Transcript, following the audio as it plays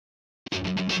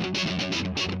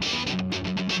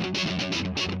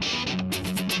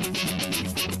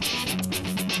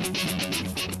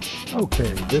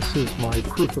Okay, this is my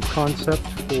proof of concept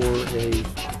for a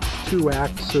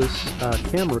 2-axis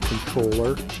camera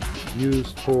controller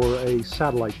used for a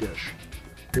satellite dish.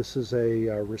 This is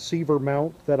a receiver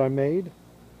mount that I made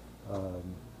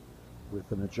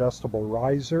with an adjustable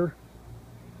riser,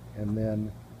 and then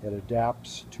it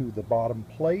adapts to the bottom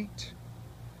plate,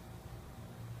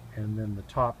 and then the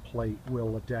top plate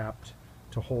will adapt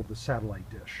to hold the satellite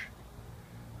dish.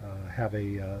 Have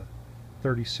a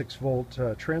 36 volt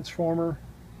transformer,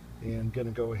 and going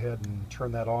to go ahead and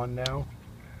turn that on now.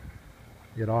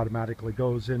 It automatically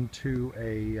goes into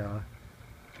a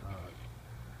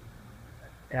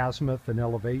azimuth and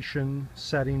elevation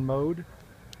setting mode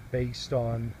based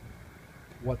on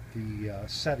what the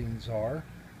settings are.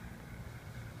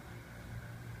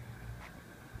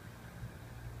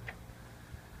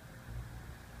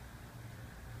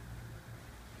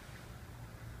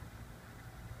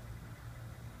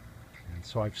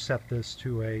 So I've set this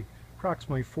to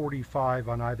approximately 45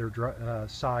 on either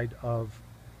side of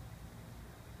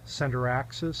center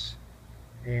axis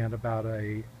and about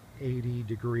a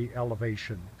 80-degree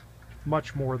elevation.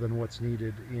 Much more than what's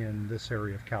needed in this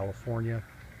area of California,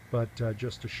 but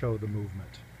just to show the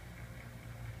movement.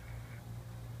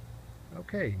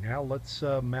 Okay, now let's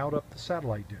mount up the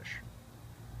satellite dish.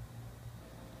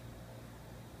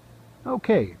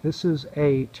 Okay, this is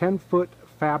a 10-foot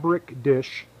fabric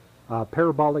dish.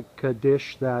 Parabolic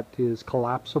dish that is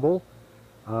collapsible,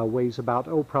 weighs about,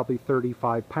 probably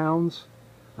 35 pounds.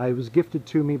 It was gifted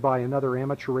to me by another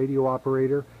amateur radio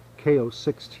operator,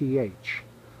 KO6TH.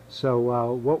 So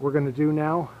what we're going to do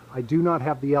now, I do not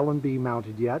have the LNB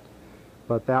mounted yet,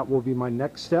 but that will be my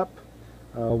next step.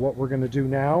 What we're going to do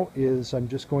now is I'm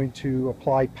just going to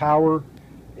apply power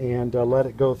and let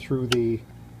it go through the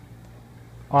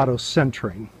auto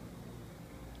centering.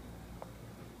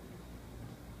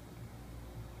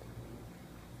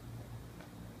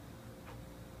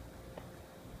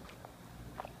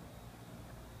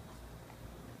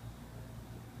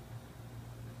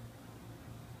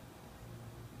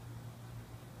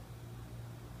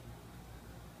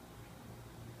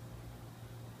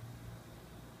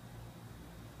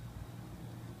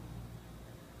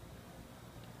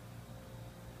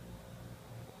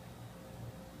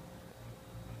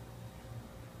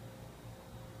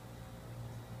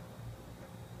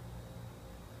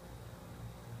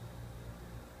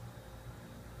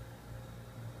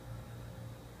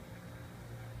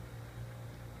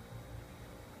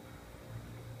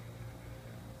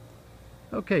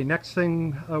 Okay, next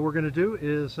thing we're going to do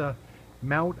is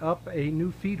mount up a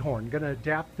new feed horn. Going to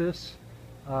adapt this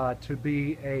to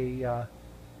be a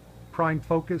prime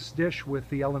focus dish with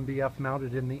the LNBF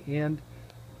mounted in the end,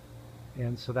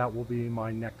 and so that will be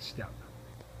my next step.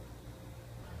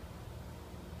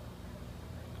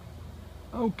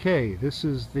 Okay, this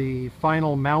is the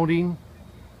final mounting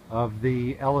of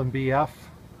the LNBF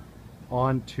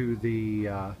onto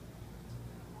the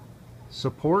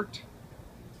support.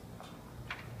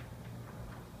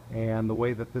 And the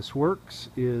way that this works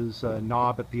is a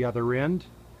knob at the other end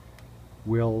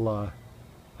will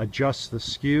adjust the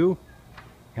skew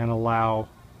and allow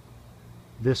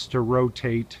this to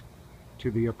rotate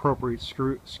to the appropriate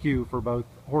skew for both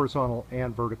horizontal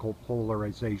and vertical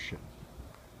polarization.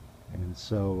 And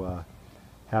so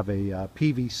have a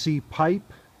PVC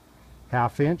pipe,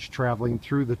 1/2 inch, traveling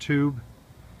through the tube,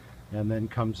 and then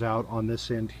comes out on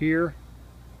this end here.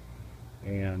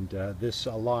 And this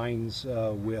aligns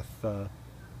with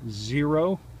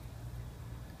 0,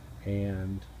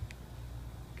 and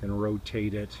can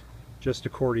rotate it just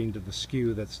according to the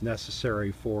skew that's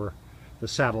necessary for the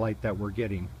satellite that we're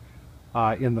getting.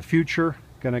 In the future,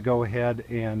 going to go ahead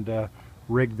and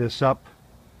rig this up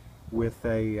with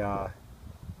a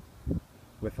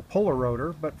polar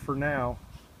rotor, but for now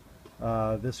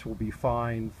this will be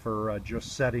fine for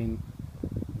just setting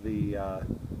the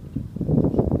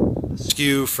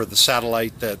skew for the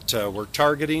satellite that we're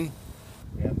targeting,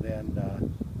 and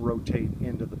then rotate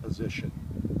into the position.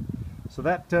 So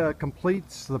that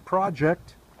completes the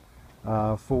project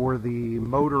for the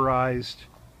motorized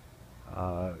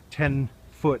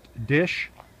 10-foot dish.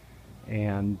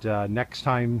 And next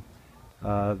time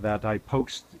that I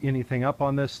post anything up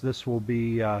on this will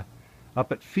be up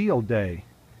at field day,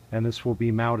 and this will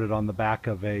be mounted on the back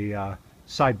of a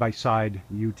side-by-side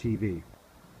UTV.